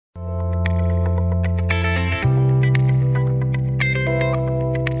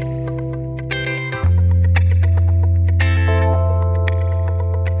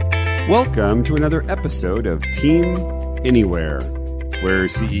Welcome to another episode of Team Anywhere, where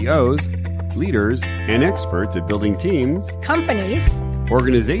CEOs, leaders, and experts at building teams, companies,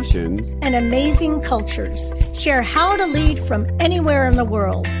 organizations, and amazing cultures share how to lead from anywhere in the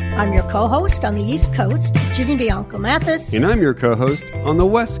world. I'm your co-host on the East Coast, Ginny Bianco Mathis. And I'm your co-host on the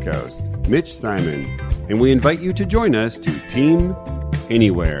West Coast, Mitch Simon. And we invite you to join us to Team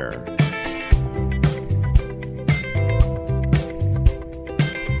Anywhere.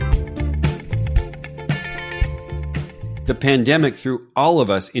 The pandemic threw all of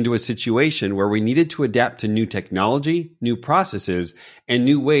us into a situation where we needed to adapt to new technology, new processes, and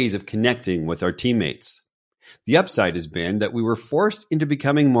new ways of connecting with our teammates. The upside has been that we were forced into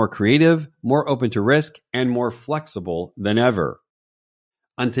becoming more creative, more open to risk, and more flexible than ever.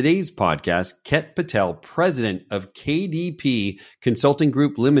 On today's podcast, Ket Patel, president of KDP Consulting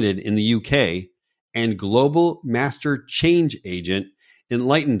Group Limited in the UK and global master change agent,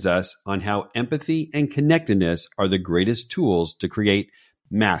 enlightens us on how empathy and connectedness are the greatest tools to create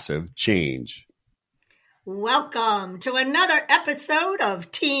massive change. Welcome to another episode of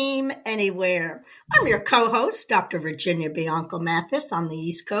Team Anywhere. I'm your co-host, Dr. Virginia Bianco Mathis on the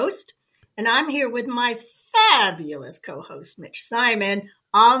East Coast, and I'm here with my fabulous co-host, Mitch Simon,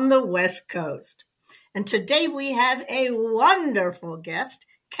 on the West Coast. And today we have a wonderful guest,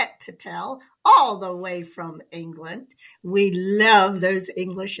 Ket Patel, all the way from England. We love those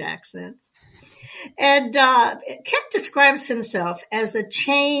English accents. And Ket describes himself as a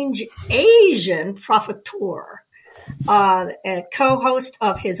change Asian profiteur, a co-host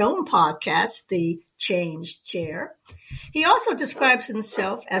of his own podcast, The Change Chair. He also describes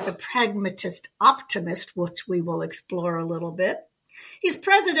himself as a pragmatist optimist, which we will explore a little bit. He's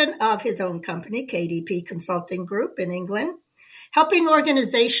president of his own company, KDP Consulting Group in England, helping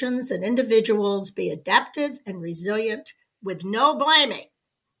organizations and individuals be adaptive and resilient with no blaming.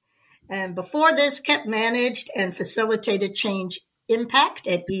 And before this, Ket managed and facilitated change impact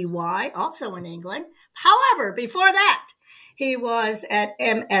at EY, also in England. However, before that, he was at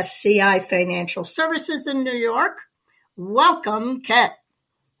MSCI Financial Services in New York. Welcome, Ket.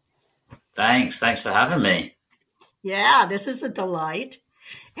 Thanks for having me. Yeah, this is a delight.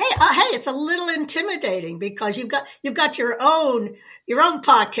 Hey, it's a little intimidating because you've got your own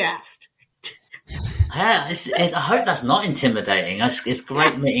podcast. Yeah, I hope that's not intimidating. It's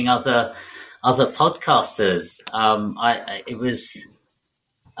great meeting other podcasters. It was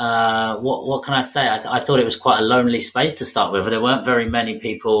what can I say? I thought it was quite a lonely space to start with. There weren't very many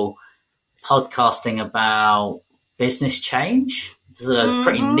people podcasting about business change. It's a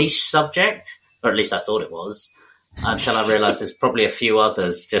pretty niche subject, or at least I thought it was. Until I realised there's probably a few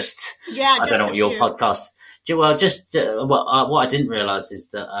others. I don't know what your podcast. Well, what I didn't realise is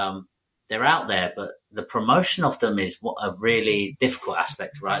that they're out there, but the promotion of them is a really difficult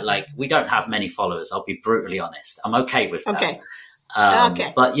aspect, right? Like, we don't have many followers. I'll be brutally honest. I'm okay with that.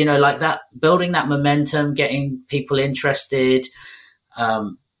 Okay. But like that, building that momentum, getting people interested,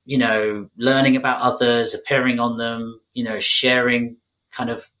 learning about others, appearing on them, sharing kind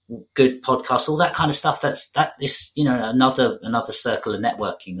of good podcasts, all that kind of stuff. That is another circle of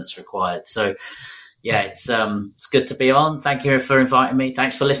networking that's required. So yeah, it's good to be on. Thank you for inviting me.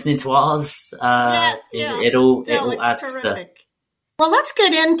 Thanks for listening to ours. It all adds terrific. Well, let's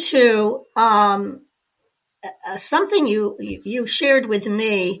get into something you shared with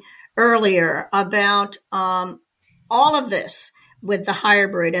me earlier about all of this with the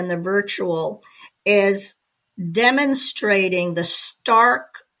hybrid and the virtual is demonstrating the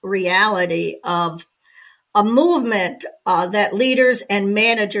stark reality of a movement that leaders and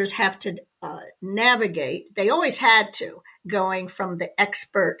managers have to navigate. They always had to, going from the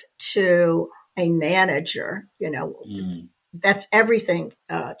expert to a manager. That's everything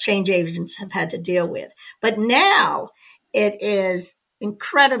change agents have had to deal with. But now it is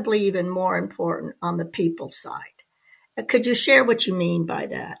incredibly even more important on the people side. Could you share what you mean by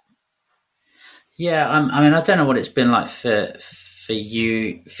that? Yeah, I don't know what it's been like for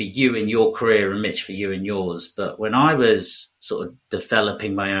you in your career, and Mitch, for you in yours. But when I was sort of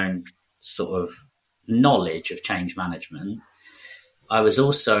developing my own sort of knowledge of change management, I was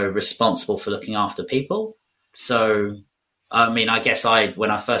also responsible for looking after people. So, I guess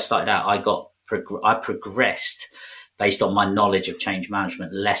when I first started out, I progressed based on my knowledge of change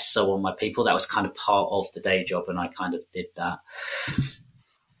management, less so on my people. That was kind of part of the day job, and I kind of did that.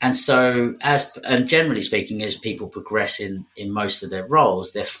 And so, and generally speaking, as people progress in most of their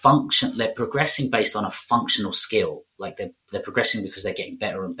roles, they're progressing based on a functional skill. Like they're progressing because they're getting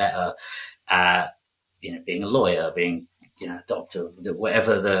better and better at, being a lawyer, being, a doctor,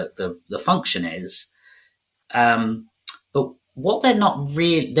 whatever the function is. But what they're not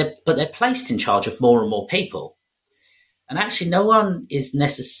really, but they're placed in charge of more and more people. And actually, no one is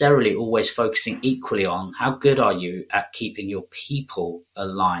necessarily always focusing equally on how good are you at keeping your people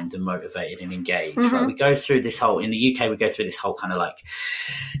aligned and motivated and engaged. Mm-hmm. Right? We go through this whole, in the UK, we go through this whole kind of like,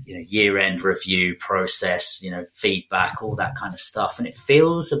 year-end review process, feedback, all that kind of stuff. And it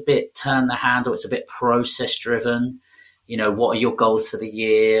feels a bit turn the handle. It's a bit process-driven. What are your goals for the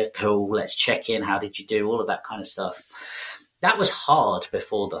year? Cool, let's check in. How did you do? All of that kind of stuff. That was hard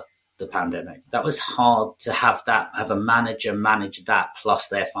before the pandemic. That was hard to have a manager manage that plus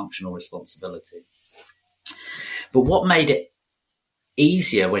their functional responsibility. But what made it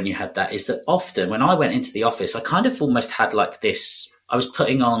easier when you had that is that often when I went into the office, I kind of almost had like this, I was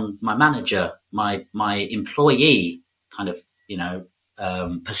putting on my manager, my employee kind of,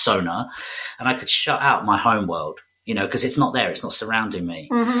 persona, and I could shut out my home world, because it's not there. It's not surrounding me.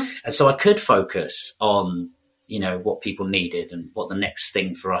 Mm-hmm. And so I could focus on what people needed and what the next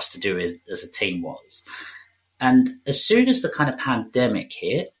thing for us to do as a team was. And as soon as the kind of pandemic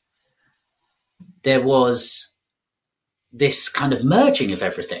hit, there was this kind of merging of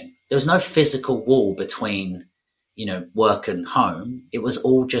everything. There was no physical wall between, work and home. It was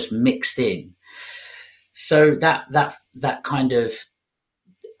all just mixed in. So that kind of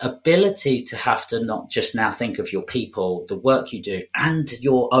ability to have to not just now think of your people, the work you do, and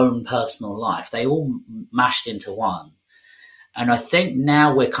your own personal life, they all mashed into one. And I think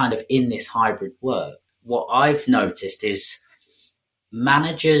now we're kind of in this hybrid work. What I've noticed is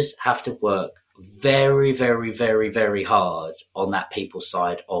managers have to work very, very, very, very hard on that people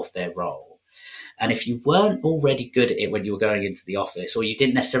side of their role. And if you weren't already good at it when you were going into the office, or you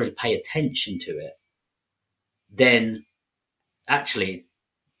didn't necessarily pay attention to it, then actually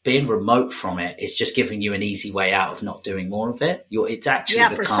being remote from it is just giving you an easy way out of not doing more of it. It's actually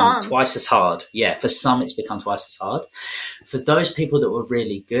become twice as hard. Yeah, for some, it's become twice as hard. For those people that were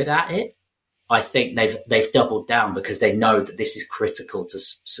really good at it, I think they've doubled down because they know that this is critical to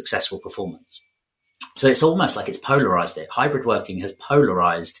successful performance. So it's almost like it's polarized it. Hybrid working has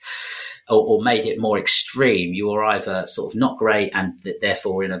polarized or made it more extreme. You are either sort of not great and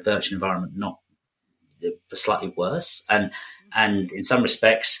therefore in a virtual environment, not slightly worse. And in some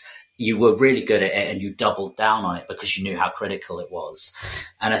respects, you were really good at it and you doubled down on it because you knew how critical it was.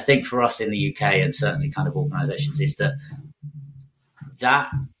 And I think for us in the UK and certainly kind of organizations is that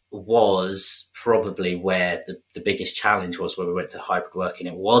was probably where the biggest challenge was when we went to hybrid working.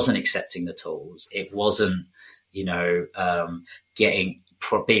 It wasn't accepting the tools. It wasn't,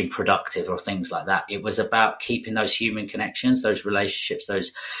 being productive or things like that. It was about keeping those human connections, those relationships,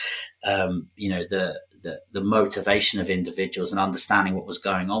 those, the motivation of individuals and understanding what was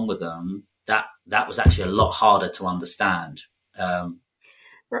going on with them. That was actually a lot harder to understand.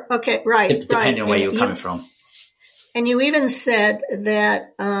 Okay, right. Depending on where you're coming from. And you even said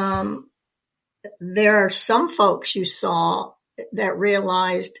that there are some folks you saw that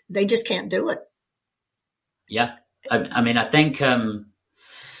realized they just can't do it. Yeah. I mean, I think there's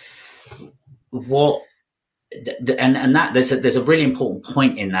a really important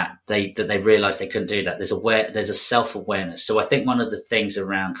point in that they realized they couldn't do that. There's a self-awareness. So I think one of the things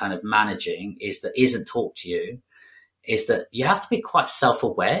around kind of managing isn't taught to you is that you have to be quite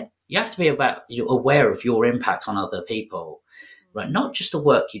self-aware. You have to be aware of your impact on other people, right? Not just the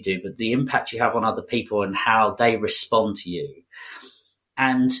work you do, but the impact you have on other people and how they respond to you.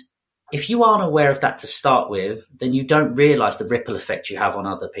 And if you aren't aware of that to start with, then you don't realize the ripple effect you have on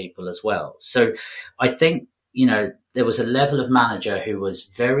other people as well. So I think, there was a level of manager who was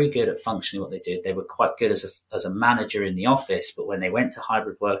very good at functioning what they did. They were quite good as a manager in the office, but when they went to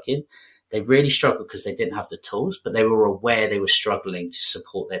hybrid working, they really struggled because they didn't have the tools, but they were aware they were struggling to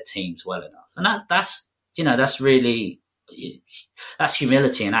support their teams well enough. And that's humility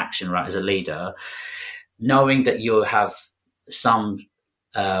in action, right? As a leader, knowing that you have some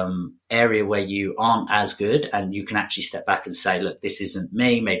area where you aren't as good and you can actually step back and say, look, this isn't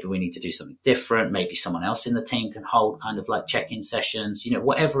me. Maybe we need to do something different. Maybe someone else in the team can hold kind of like check-in sessions,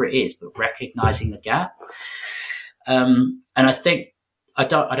 whatever it is, but recognizing the gap. And I think, I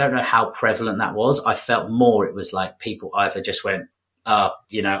don't know how prevalent that was. I felt more it was like people either just went, I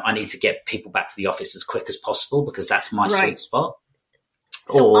need to get people back to the office as quick as possible because that's my sweet spot.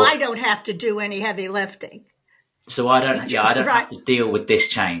 So I don't have to do any heavy lifting. So I don't have to deal with this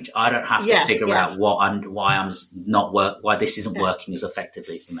change. I don't have to figure out why this isn't working as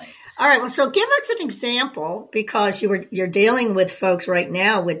effectively for me. All right. Well, so give us an example because you're dealing with folks right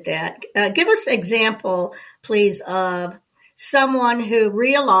now with that. Give us an example, please, of someone who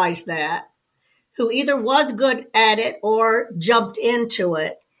realized that, who either was good at it or jumped into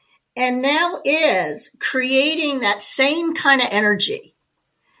it and now is creating that same kind of energy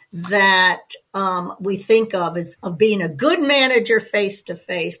that we think of as of being a good manager face to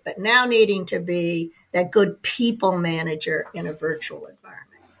face, but now needing to be that good people manager in a virtual environment.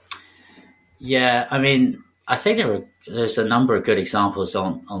 Yeah, I mean, I think there's a number of good examples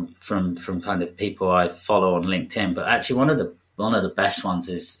from kind of people I follow on LinkedIn, but actually one of the best ones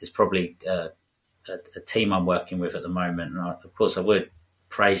is probably a team I'm working with at the moment. And of course, I would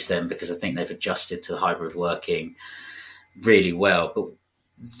praise them because I think they've adjusted to hybrid working really well. But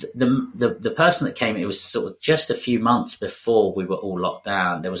the person that came, it was sort of just a few months before we were all locked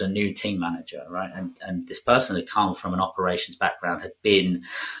down. There was a new team manager, right? And this person had come from an operations background, had been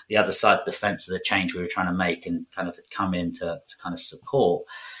the other side of the fence of the change we were trying to make, and kind of had come in to kind of support.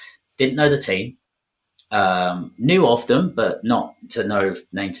 Didn't know the team, knew of them, but not to know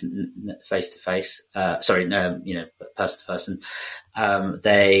name to face to face. Person to person.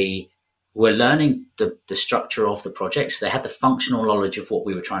 They were learning the structure of the project. So they had the functional knowledge of what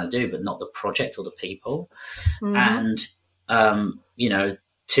we were trying to do, but not the project or the people. Mm-hmm. And,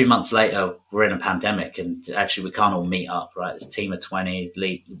 2 months later, we're in a pandemic and actually we can't all meet up, right? It's a team of 20,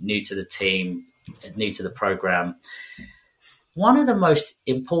 new to the team, new to the program. One of the most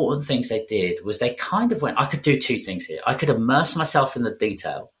important things they did was they kind of went, I could do two things here. I could immerse myself in the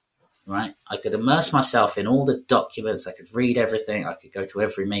detail, right? I could immerse myself in all the documents. I could read everything. I could go to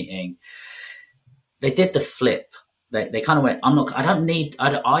every meeting. They did the flip. They kind of went, I don't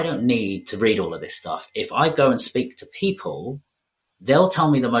need to read all of this stuff. If I go and speak to people, they'll tell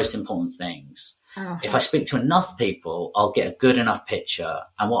me the most important things. Uh-huh. If I speak to enough people, I'll get a good enough picture.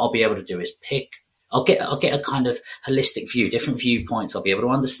 And what I'll be able to do is I'll get a kind of holistic view, different viewpoints. I'll be able to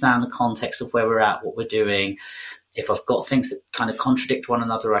understand the context of where we're at, what we're doing. If I've got things that kind of contradict one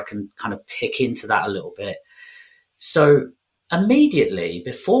another, I can kind of pick into that a little bit. So immediately,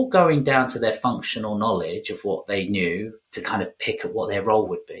 before going down to their functional knowledge of what they knew to kind of pick at what their role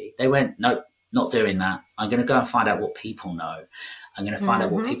would be, they went, nope, not doing that. I'm going to go and find out what people know. I'm going to find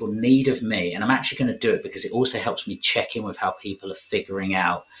out what people need of me. And I'm actually going to do it because it also helps me check in with how people are figuring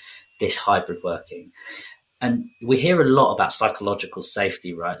out this hybrid working. And we hear a lot about psychological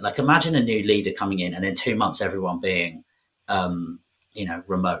safety, right? Like imagine a new leader coming in and in 2 months, everyone being,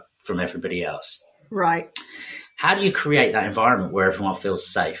 remote from everybody else. Right. How do you create that environment where everyone feels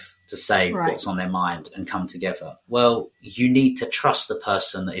safe to say what's on their mind and come together? Well, you need to trust the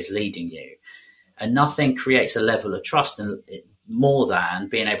person that is leading you. And nothing creates a level of trust more than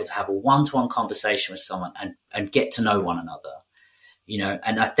being able to have a one-to-one conversation with someone and get to know one another.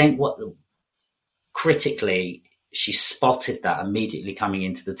 And I think critically, she spotted that immediately coming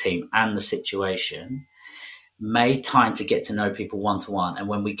into the team and the situation, made time to get to know people one-to-one. And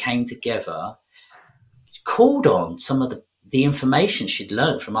when we came together, called on some of the information she'd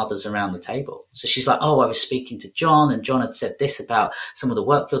learned from others around the table. So she's like, I was speaking to John and John had said this about some of the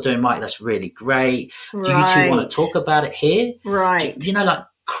work you're doing, Mike. That's really great. Right. Do you two want to talk about it here? Right. Like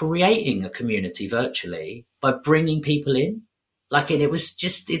creating a community virtually by bringing people in. Like, and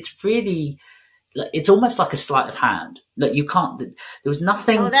it's really, it's almost like a sleight of hand. Like you can't, there was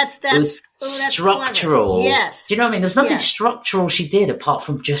nothing structural. Clever. Yes. Do you know what I mean? There's nothing structural she did apart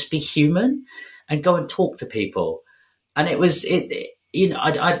from just be human and go and talk to people. And it was,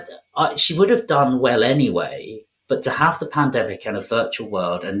 she would have done well anyway, but to have the pandemic and a virtual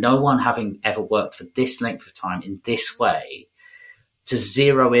world and no one having ever worked for this length of time in this way, to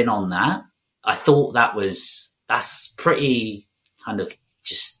zero in on that, I thought that's pretty kind of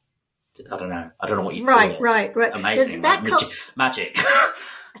just, I don't know what you call it. Right. Amazing. Magic.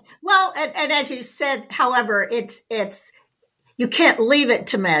 Well, and as you said, however, it's you can't leave it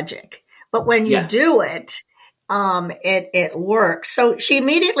to magic, but when you do it, it works. So she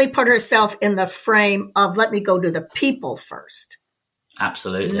immediately put herself in the frame of, let me go to the people first.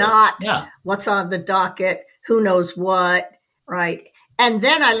 Absolutely. Not what's on the docket, who knows what, right? And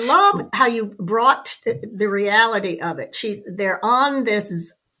then I love how you brought the reality of it. They're on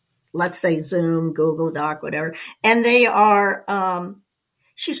this, let's say Zoom, Google Doc, whatever, and they are,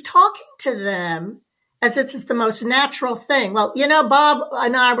 she's talking to them as if it's the most natural thing. Well, Bob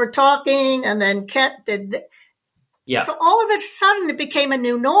and I were talking, and then Ket did. Yeah. So all of a sudden, it became a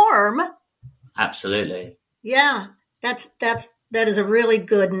new norm. Absolutely. Yeah, that is a really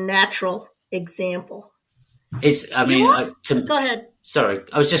good natural example. Go ahead. Sorry,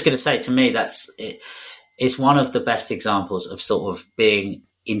 I was just going to say, to me, it's one of the best examples of sort of being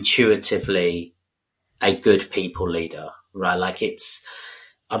intuitively a good people leader, right? Like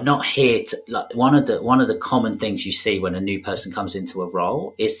I'm not here to, like, one of the common things you see when a new person comes into a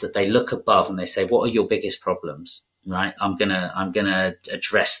role is that they look above and they say, what are your biggest problems? right? I'm gonna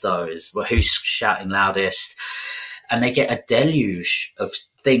address those. Well, who's shouting loudest? And they get a deluge of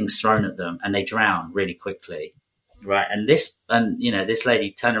things thrown at them, and they drown really quickly, right? And this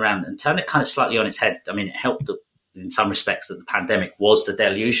lady turned around and turned it kind of slightly on its head. I mean, it helped in some respects that the pandemic was the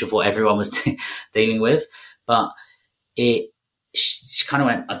deluge of what everyone was dealing with, but she kind of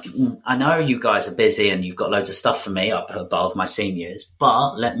went, I know you guys are busy and you've got loads of stuff for me up above my seniors,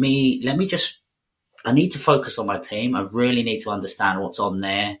 but let me just, I need to focus on my team. I really need to understand what's on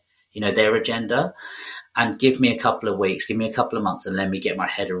their agenda, and give me a couple of weeks, give me a couple of months, and let me get my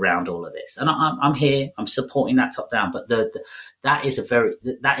head around all of this. And I'm here, I'm supporting that top down, but that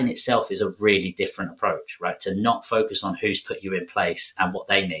in itself is a really different approach, right? To not focus on who's put you in place and what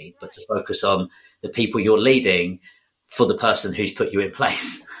they need, but to focus on the people you're leading for the person who's put you in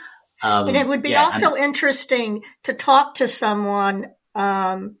place. But it would be interesting to talk to someone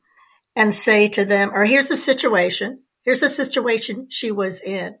and say to them, or here's the situation she was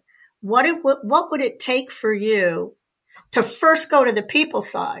in. What would it take for you to first go to the people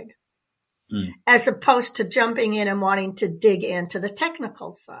side as opposed to jumping in and wanting to dig into the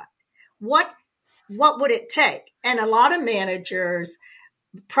technical side? What would it take? And a lot of managers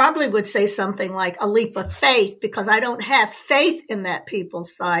probably would say something like a leap of faith, because I don't have faith in that people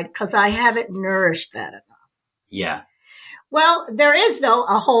side because I haven't nourished that enough. Yeah. Well, there is, though,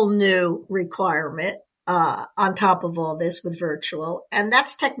 a whole new requirement on top of all this with virtual, and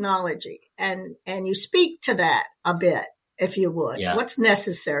that's technology. And you speak to that a bit, if you would. Yeah. What's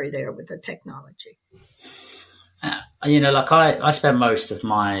necessary there with the technology? I spend most of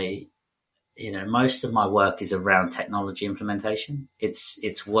my work is around technology implementation.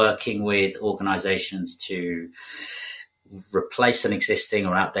 It's working with organizations to replace an existing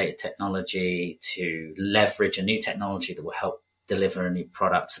or outdated technology, to leverage a new technology that will help deliver a new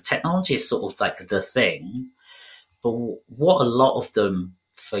product. So technology is sort of like the thing, but what a lot of them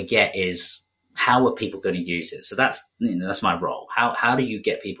forget is how are people going to use it? So that's my role. How do you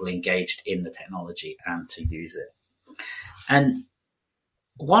get people engaged in the technology and to use it? And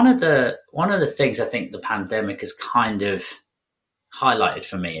one of the things I think the pandemic has kind of highlighted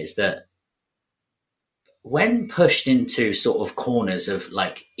for me is that when pushed into sort of corners of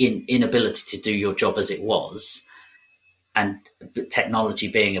like inability to do your job as it was, and technology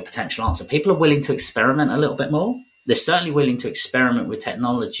being a potential answer, people are willing to experiment a little bit more. They're certainly willing to experiment with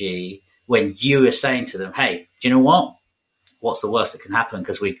technology when you are saying to them, hey, do you know what? What's the worst that can happen?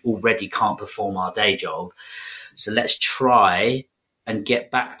 Because we already can't perform our day job. So let's try and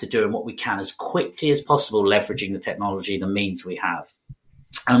get back to doing what we can as quickly as possible, leveraging the technology, the means we have.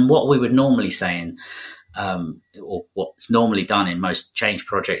 And what we would normally say or what's normally done in most change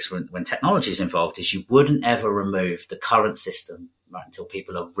projects when technology is involved is you wouldn't ever remove the current system, right, until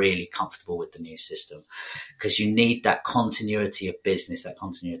people are really comfortable with the new system, because you need that continuity of business, that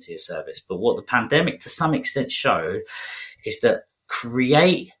continuity of service. But what the pandemic to some extent showed is that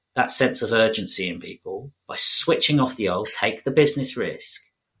create that sense of urgency in people by switching off the old, take the business risk,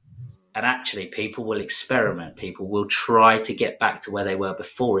 and actually people will experiment. People will try to get back to where they were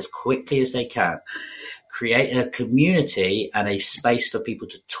before as quickly as they can. Create a community and a space for people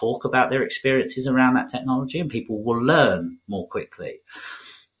to talk about their experiences around that technology, and people will learn more quickly.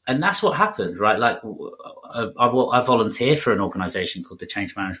 And that's what happened, right? Like I volunteer for an organization called the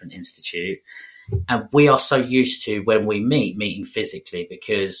Change Management Institute. And we are so used to when we meeting physically,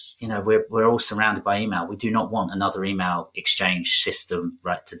 because, we're all surrounded by email. We do not want another email exchange system,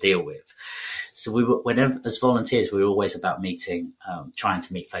 right, to deal with. So whenever as volunteers, we were always about meeting, trying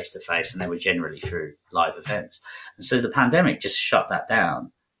to meet face to face, and they were generally through live events. And so the pandemic just shut that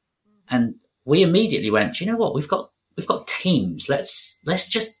down. And we immediately went, do you know what? We've got Teams.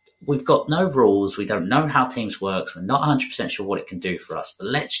 We've got no rules. We don't know how Teams works. We're not 100% sure what it can do for us, but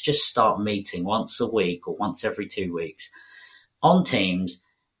let's just start meeting once a week or once every 2 weeks on Teams,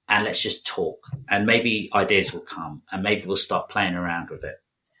 and let's just talk, and maybe ideas will come, and maybe we'll start playing around with it.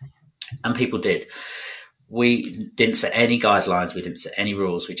 And people did. We didn't set any guidelines. We didn't set any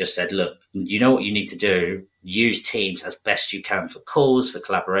rules. We just said, look, you know what you need to do. Use Teams as best you can for calls, for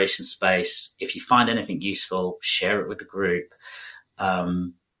collaboration space. If you find anything useful, share it with the group.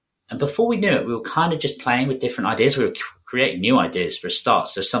 And before we knew it, we were kind of just playing with different ideas. We were creating new ideas for a start.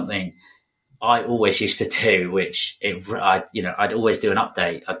 So something I always used to do, I'd always do an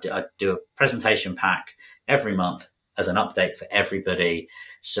update. I'd do a presentation pack every month as an update for everybody,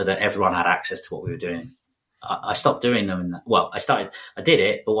 so that everyone had access to what we were doing. I stopped doing them. I did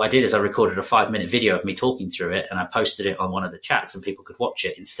it, but what I did is I recorded a 5-minute video of me talking through it, and I posted it on one of the chats, and people could watch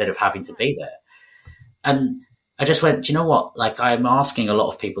it instead of having to be there. And I just went, do you know what? Like, I'm asking a lot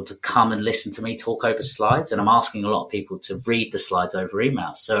of people to come and listen to me talk over slides, and I'm asking a lot of people to read the slides over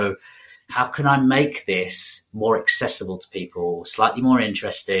email. So how can I make this more accessible to people, slightly more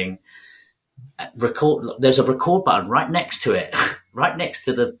interesting? There's a record button right next to it, right next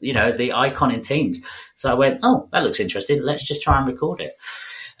to the icon in Teams. So I went, oh, that looks interesting. Let's just try and record it.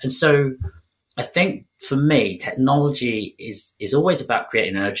 And so I think for me, technology is always about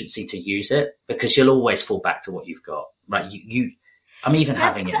creating urgency to use it, because you'll always fall back to what you've got, right? I'm even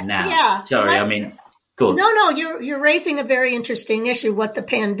having it now. Yeah. Sorry, go on. No, you're raising a very interesting issue. What the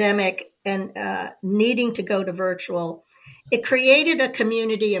pandemic and needing to go to virtual, it created a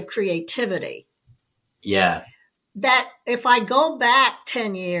community of creativity. Yeah. That if I go back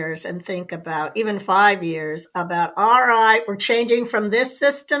 10 years and think about even 5 years about, all right, we're changing from this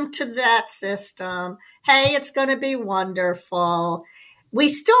system to that system. Hey, it's going to be wonderful. We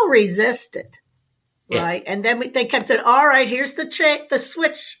still resisted, right? And then they kept saying, all right, here's the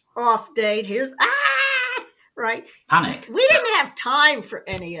switch off date. Right? Panic. We didn't have time for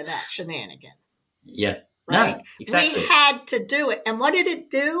any of that shenanigan. Yeah. Right? No, exactly. We had to do it. And what did it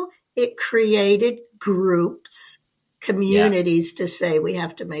do? It created groups, communities to say, we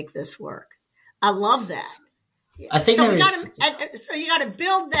have to make this work. I love that. I think so you got to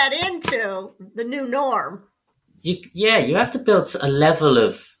build that into the new norm. You have to build a level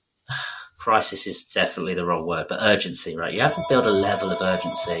of crisis is definitely the wrong word, but urgency, right? You have to build a level of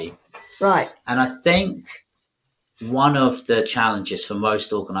urgency. Right. And I think one of the challenges for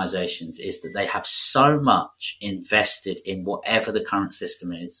most organizations is that they have so much invested in whatever the current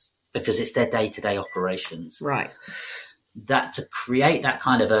system is, because it's their day-to-day operations. Right. That to create that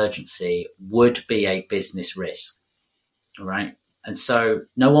kind of urgency would be a business risk, right? And so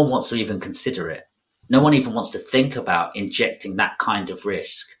no one wants to even consider it. No one even wants to think about injecting that kind of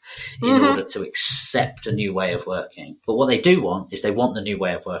risk in order to accept a new way of working. But what they do want is they want the new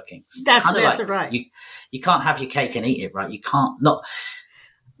way of working. That's right. You can't have your cake and eat it, right? You can't not.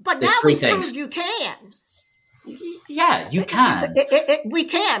 But now we proved you can. Yeah, you can. We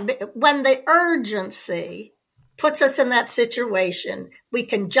can. When the urgency puts us in that situation, we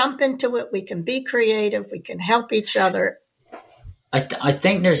can jump into it. We can be creative. We can help each other. I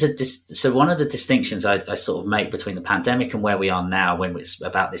think there's so one of the distinctions I sort of make between the pandemic and where we are now when it's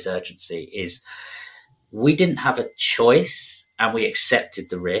about this urgency is we didn't have a choice and we accepted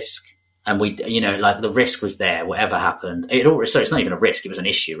the risk. And we, like the risk was there, whatever happened. So it's not even a risk, it was an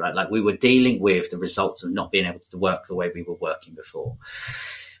issue, right? Like we were dealing with the results of not being able to work the way we were working before.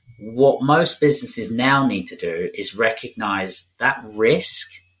 What most businesses now need to do is recognize that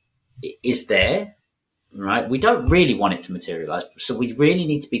risk is there, right? We don't really want it to materialize. So we really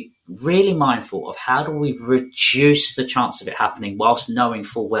need to be really mindful of how do we reduce the chance of it happening whilst knowing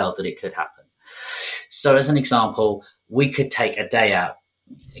full well that it could happen. So as an example, we could take a day out.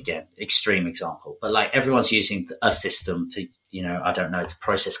 Again, extreme example, but like everyone's using a system to, to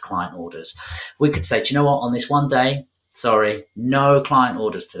process client orders. We could say, do you know what? On this one day, sorry, no client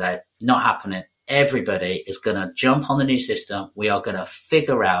orders today, not happening. Everybody is going to jump on the new system. We are going to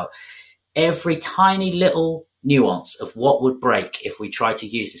figure out every tiny little nuance of what would break if we try to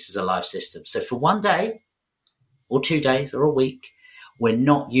use this as a live system. So for one day or 2 days or a week, we're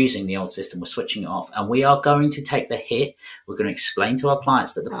not using the old system. We're switching it off, and we are going to take the hit. We're going to explain to our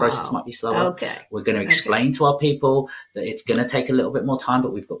clients that the process might be slower. Okay. We're going to explain to our people that it's going to take a little bit more time,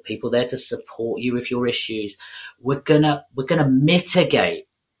 but we've got people there to support you with your issues. We're going to mitigate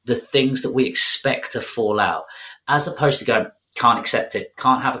the things that we expect to fall out, as opposed to going, can't accept it,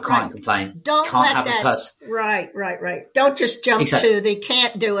 can't have a client complain, can't have a person. Right. Don't just jump to the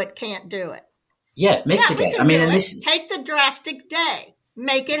can't do it. Yeah, mitigate. Take the drastic day,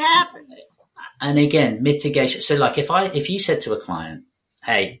 make it happen. And again, mitigation. So like if you said to a client,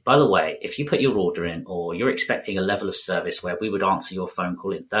 hey, by the way, if you put your order in or you're expecting a level of service where we would answer your phone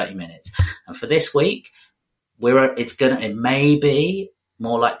call in 30 minutes. And for this week, it may be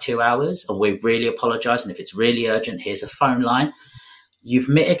more like 2 hours and we really apologize. And if it's really urgent, here's a phone line. You've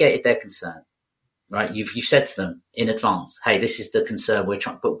mitigated their concern. Right, you've said to them in advance, hey, this is the concern we're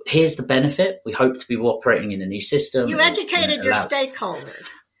trying, but here's the benefit. We hope to be operating in a new system. You educated your stakeholders.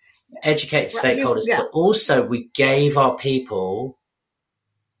 Stakeholders, but also we gave our people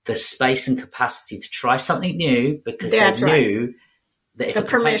the space and capacity to try something new because they knew that if a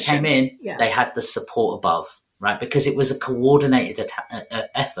complaint came in, they had the support above, right? Because it was a coordinated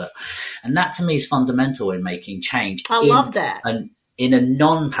effort. And that to me is fundamental in making change. I love that. And in a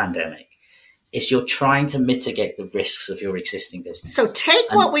non-pandemic. Is you're trying to mitigate the risks of your existing business. So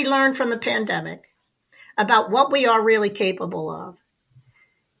take what we learned from the pandemic about what we are really capable of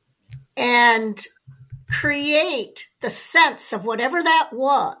and create the sense of whatever that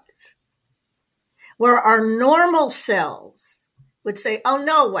was, where our normal selves would say, oh,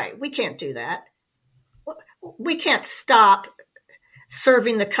 no way, we can't do that. We can't stop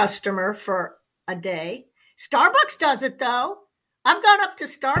serving the customer for a day. Starbucks does it, though. I've gone up to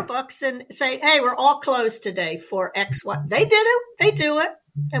Starbucks and say, hey, we're all closed today for X, Y. They did it. They do it.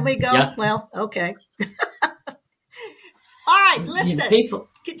 And we go, well, okay. All right, listen.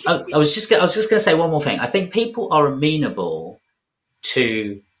 I was just going to say one more thing. I think people are amenable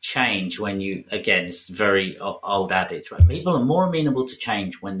to change when it's a very old adage, right? People are more amenable to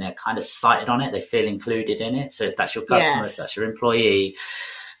change when they're kind of sighted on it. They feel included in it. So if that's your customer, if that's your employee,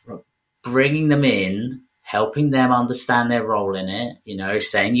 bringing them in, helping them understand their role in it,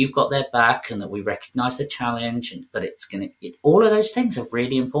 saying you've got their back and that we recognize the challenge, but all of those things are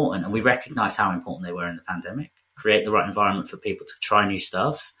really important. And we recognize how important they were in the pandemic, create the right environment for people to try new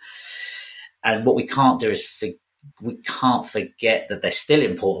stuff. And what we can't do is we can't forget that they're still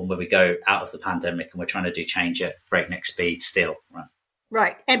important when we go out of the pandemic and we're trying to do change at breakneck speed still.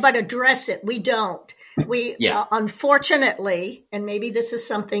 Right. But address it. We don't. We, unfortunately, and maybe this is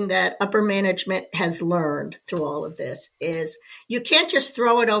something that upper management has learned through all of this, is you can't just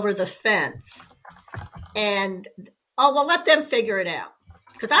throw it over the fence and, let them figure it out.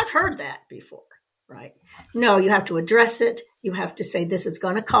 Because I've heard that before, right? No, you have to address it. You have to say this is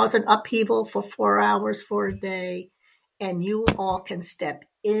going to cause an upheaval for 4 hours for a day, and you all can step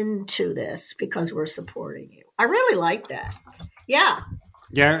into this because we're supporting you. I really like that. Yeah.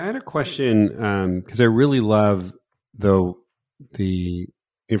 Yeah, I had a question because I really love the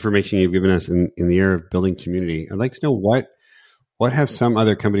information you've given us in the area of building community. I'd like to know what have some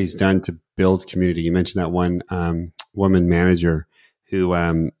other companies done to build community. You mentioned that one woman manager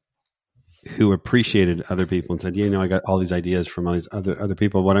who appreciated other people and said, I got all these ideas from all these other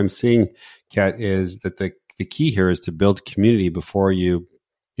people. What I'm seeing, Kat, is that the key here is to build community before you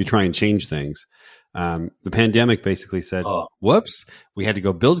try and change things. The pandemic basically said, whoops, we had to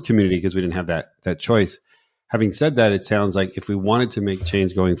go build community because we didn't have that choice. Having said that, it sounds like if we wanted to make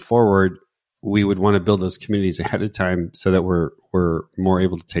change going forward, we would want to build those communities ahead of time so that we're more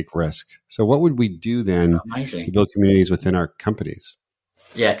able to take risk. So what would we do then to build communities within our companies?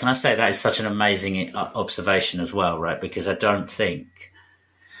 Yeah, can I say that is such an amazing observation as well, right? Because I don't think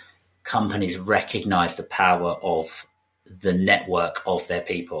companies recognize the power of the network of their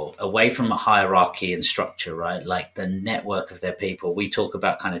people away from a hierarchy and structure, right? Like the network of their people. We talk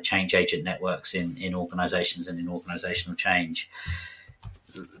about kind of change agent networks in organizations and in organizational change.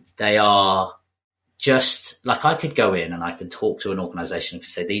 They are just like, I could go in and I could talk to an organization and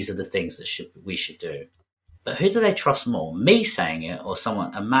say, these are the things that we should do. But who do they trust more? Me saying it or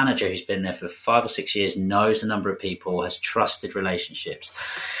a manager who's been there for 5 or 6 years, knows a number of people, has trusted relationships.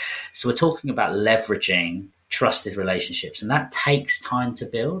 So we're talking about leveraging trusted relationships, and that takes time to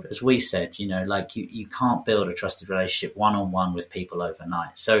build. As we said, you can't build a trusted relationship one-on-one with people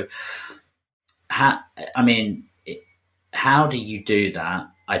overnight. So how do you do that?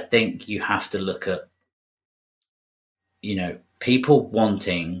 I think you have to look at, people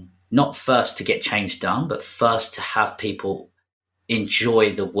wanting not first to get change done, but first to have people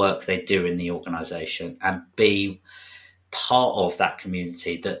enjoy the work they do in the organization and be part of that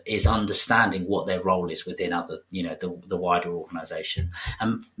community that is understanding what their role is within the wider organization.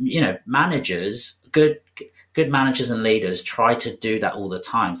 And, managers, good managers and leaders try to do that all the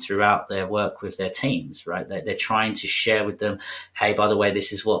time throughout their work with their teams, right? They're trying to share with them, hey, by the way,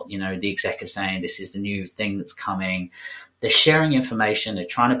 this is what, the exec is saying, this is the new thing that's coming. They're sharing information. They're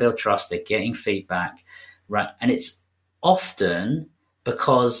trying to build trust. They're getting feedback, right? And it's often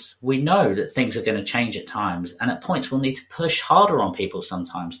because we know that things are going to change at times. And at points, we'll need to push harder on people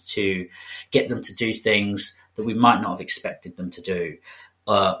sometimes to get them to do things that we might not have expected them to do,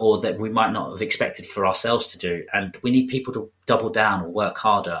 or that we might not have expected for ourselves to do. And we need people to double down or work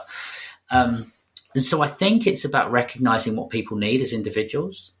harder. And so I think it's about recognizing what people need as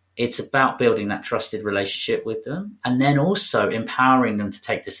individuals. It's about building that trusted relationship with them, and then also empowering them to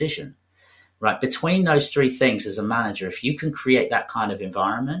take decision, right? Between those three things as a manager, if you can create that kind of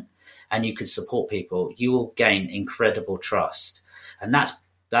environment and you can support people, you will gain incredible trust. And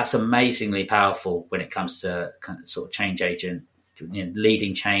that's amazingly powerful when it comes to kind of sort of change agent,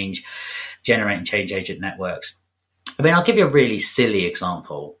 leading change, generating change agent networks. I mean, I'll give you a really silly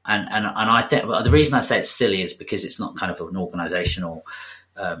example. And I think the reason I say it's silly is because it's not kind of an organizational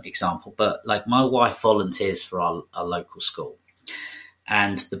example, but like my wife volunteers for our local school,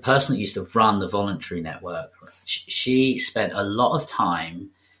 and the person that used to run the voluntary network, she spent a lot of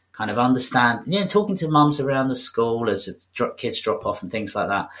time kind of talking to mums around the school as kids drop off and things like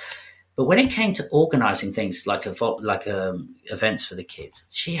that. But when it came to organizing things like events for the kids,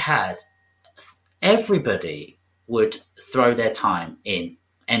 she had everybody would throw their time in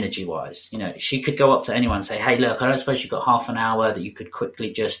energy-wise. You know, she could go up to anyone and say, hey, look, I don't suppose you've got half an hour that you could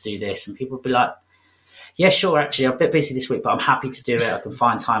quickly just do this. And people would be like, yeah, sure, actually, I'm a bit busy this week, but I'm happy to do it. I can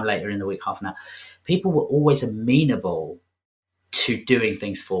find time later in the week, half an hour. People were always amenable to doing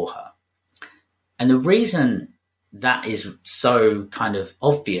things for her. And the reason that is so kind of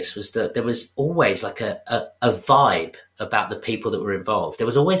obvious was that there was always like a vibe about the people that were involved. There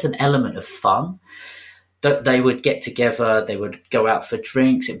was always an element of fun. That they would get together, they would go out for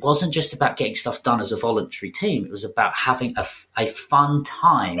drinks. It wasn't just about getting stuff done as a voluntary team. It was about having a fun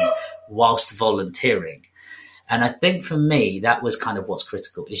time whilst volunteering. And I think for me, that was kind of what's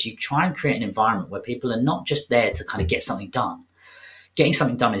critical, is you try and create an environment where people are not just there to kind of get something done. Getting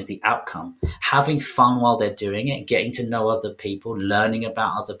something done is the outcome. Having fun while they're doing it, getting to know other people, learning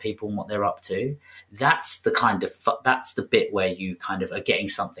about other people and what they're up to. That's the bit where you kind of are getting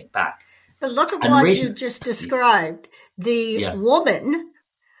something back. But look at what you just described. The woman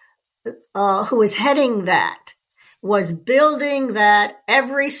who was heading that was building that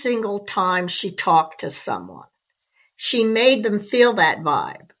every single time she talked to someone. She made them feel that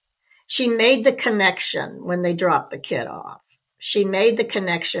vibe. She made the connection when they dropped the kid off. She made the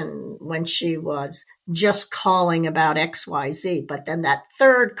connection when she was just calling about XYZ, but then that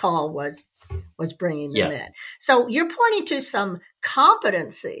third call was bringing them in. So you're pointing to some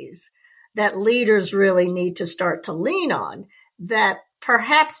competencies that leaders really need to start to lean on that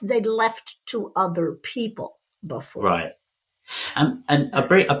perhaps they left to other people before. Right. And I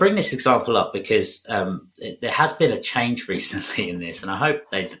bring this example up because there has been a change recently in this, and I hope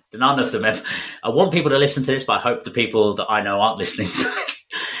none of them ever. I want people to listen to this, but I hope the people that I know aren't listening to this.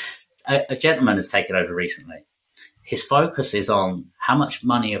 A gentleman has taken over recently. His focus is on how much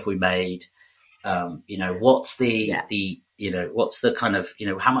money have we made. What's what's the kind of,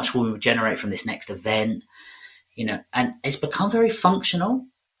 how much will we generate from this next event? And it's become very functional.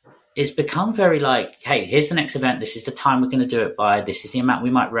 It's become very like, hey, here's the next event. This is the time we're going to do it by. This is the amount we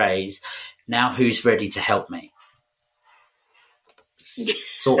might raise. Now who's ready to help me?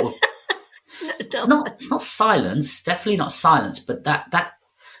 Sort of. It's not silence, definitely not silence, but that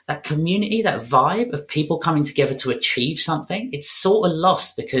community, that vibe of people coming together to achieve something, it's sort of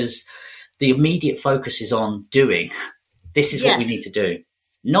lost because the immediate focus is on doing. This is what we need to do.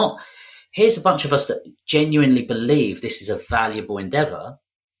 Not, here's a bunch of us that genuinely believe this is a valuable endeavor.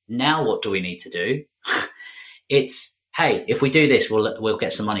 Now what do we need to do? It's, hey, if we do this, we'll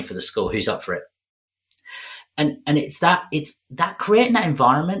get some money for the school. Who's up for it? And it's that creating that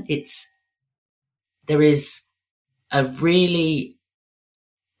environment. There's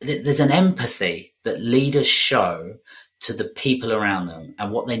an empathy that leaders show to the people around them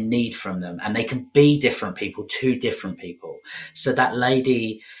and what they need from them. And they can be different people to different people. So that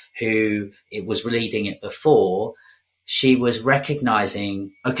lady who it was leading it before, she was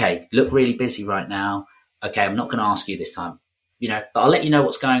recognizing, okay, look really busy right now. Okay, I'm not going to ask you this time, but I'll let you know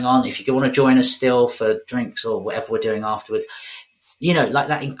what's going on. If you want to join us still for drinks or whatever we're doing afterwards, like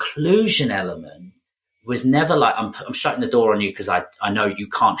that inclusion element was never like, I'm shutting the door on you because I know you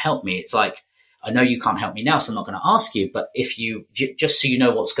can't help me. It's like, I know you can't help me now, so I'm not going to ask you. But if you, just so you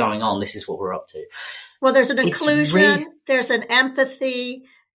know what's going on, this is what we're up to. Well, there's an inclusion, there's an empathy,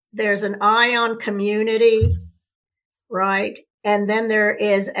 there's an eye on community, right? And then there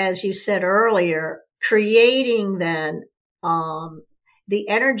is, as you said earlier, creating then the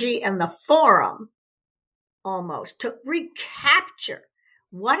energy and the forum almost to recapture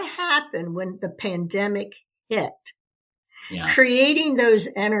what happened when the pandemic hit. Yeah. Creating those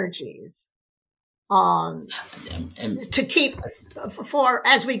energies to keep for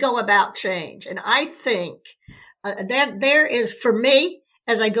as we go about change. And I think that there is, for me,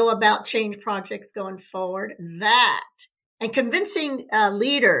 as I go about change projects going forward, that and convincing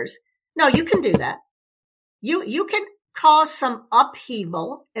leaders, no, you can do that. You can cause some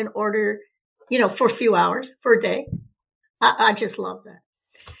upheaval in order, for a few hours, for a day. I just love that.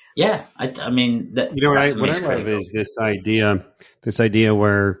 Yeah, I mean, that, what I love is this idea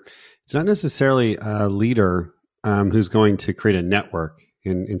where it's not necessarily a leader who's going to create a network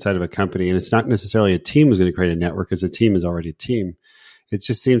inside of a company, and it's not necessarily a team who's going to create a network, because a team is already a team. It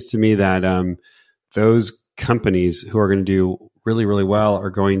just seems to me that those companies who are going to do really, really well are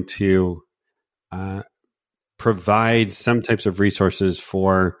going to provide some types of resources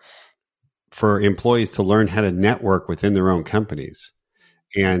for employees to learn how to network within their own companies,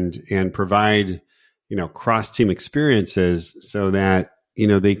 and provide cross team experiences so that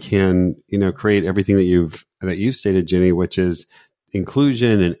they can create everything that you've stated, Jenny, which is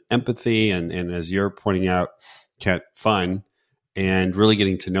inclusion and empathy, and as you're pointing out, Kat, fun, and really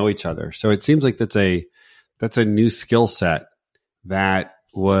getting to know each other. So it seems like that's a new skill set that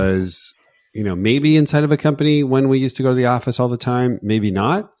was, maybe inside of a company when we used to go to the office all the time, maybe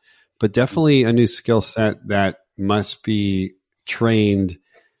not, but definitely a new skill set that must be trained.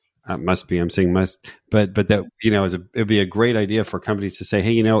 I'm saying must, but that, it'd be a great idea for companies to say,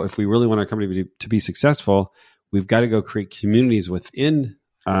 hey, if we really want our company to be successful, we've got to go create communities within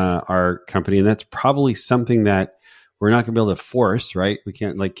our company. And that's probably something that we're not going to be able to force, right? We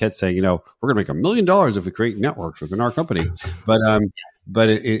can't, like Kat saying, we're going to make $1 million if we create networks within our company. But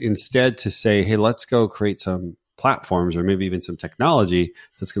instead to say, hey, let's go create some platforms or maybe even some technology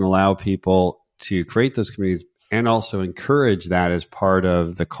that's going to allow people to create those communities and also encourage that as part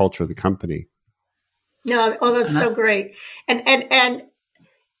of the culture of the company. No, that's so great. And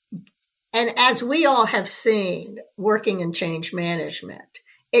as we all have seen working in change management,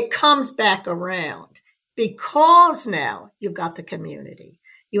 it comes back around because now you've got the community.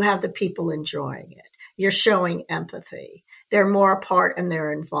 You have the people enjoying it. You're showing empathy. They're more a part and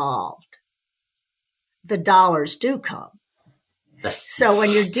they're involved. The dollars do come. So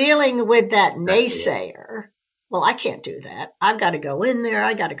when you're dealing with that naysayer, well, I can't do that. I've got to go in there.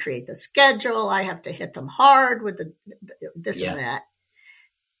 I got to create the schedule. I have to hit them hard with this and that.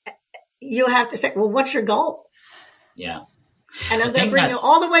 You have to say, well, what's your goal? Yeah. And as I bring you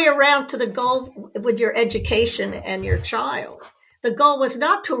all the way around to the goal with your education and your child, the goal was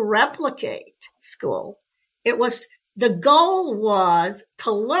not to replicate school. The goal was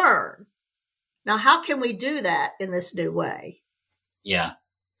to learn. Now, how can we do that in this new way? Yeah.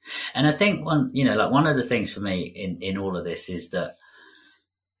 And I think one of the things for me in all of this is that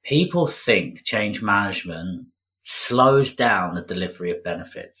people think change management slows down the delivery of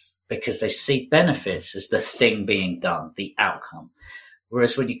benefits because they see benefits as the thing being done, the outcome.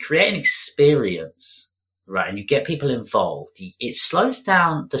 Whereas when you create an experience, right, and you get people involved, it slows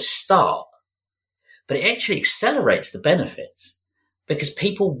down the start, but it actually accelerates the benefits. Because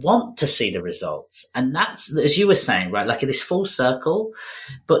people want to see the results. And that's, as you were saying, right, like this full circle.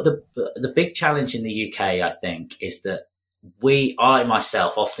 But the big challenge in the UK, I think, is that I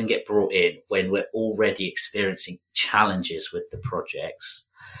myself often get brought in when we're already experiencing challenges with the projects.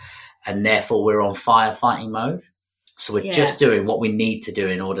 And therefore we're on firefighting mode. So we're just doing what we need to do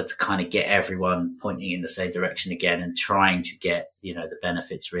in order to kind of get everyone pointing in the same direction again and trying to get, the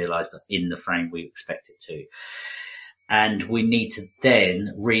benefits realized in the frame we expect it to. And we need to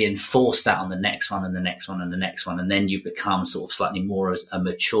then reinforce that on the next one and the next one and the next one. And then you become sort of slightly more as a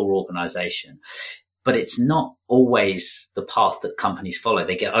mature organization. But it's not always the path that companies follow.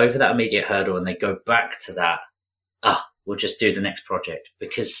 They get over that immediate hurdle and they go back to that. We'll just do the next project.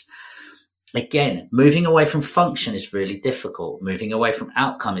 Because again, moving away from function is really difficult. Moving away from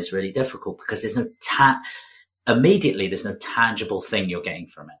outcome is really difficult because there's no immediately there's no tangible thing you're getting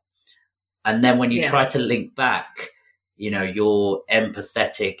from it. And then when you try to link back, your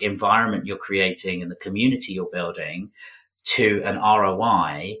empathetic environment you're creating and the community you're building to an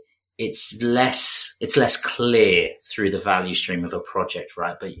ROI, it's less clear through the value stream of a project,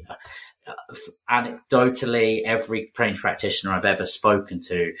 right? But anecdotally, every change practitioner I've ever spoken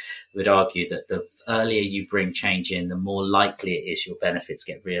to would argue that the earlier you bring change in, the more likely it is your benefits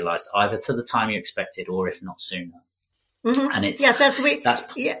get realized, either to the time you expected or if not sooner. Mm-hmm. And it's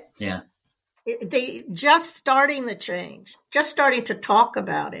just starting the change, just starting to talk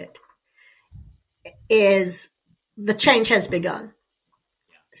about it is the change has begun.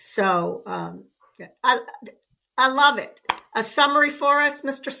 So I love it. A summary for us,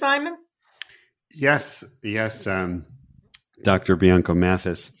 Mr. Simon? Yes, Dr. Bianco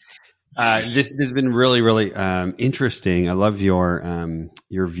Mathis. This has been really, really interesting. I love your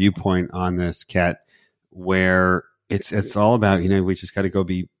viewpoint on this, Kat, where it's all about, we just got to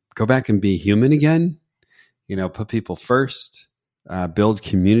go back and be human again, put people first, build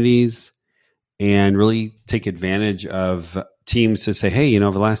communities, and really take advantage of teams to say, hey,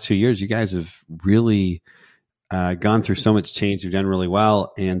 over the last 2 years, you guys have really gone through so much change. You've done really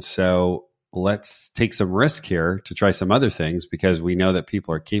well. And so let's take some risk here to try some other things because we know that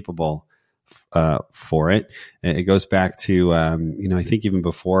people are capable for it. And it goes back to, I think even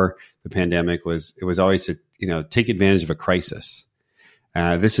before the pandemic it was always to, take advantage of a crisis.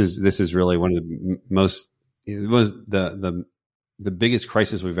 This is really one of the most, it was the biggest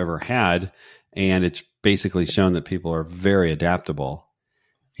crisis we've ever had. And it's basically shown that people are very adaptable.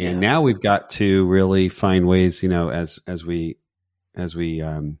 And now we've got to really find ways, as we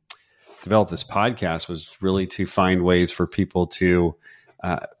develop this podcast, was really to find ways for people to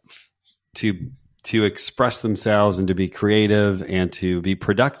to express themselves and to be creative and to be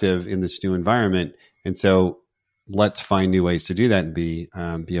productive in this new environment. And so let's find new ways to do that and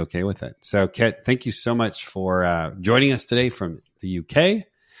be okay with it. So, Kat, thank you so much for joining us today from the UK.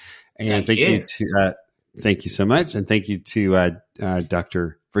 And thank you so much. And thank you to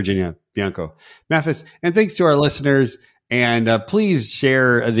Dr. Virginia Bianco Mathis. And thanks to our listeners. And please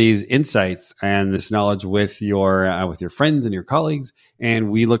share these insights and this knowledge with your friends and your colleagues.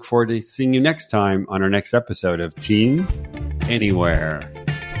 And we look forward to seeing you next time on our next episode of Team Anywhere.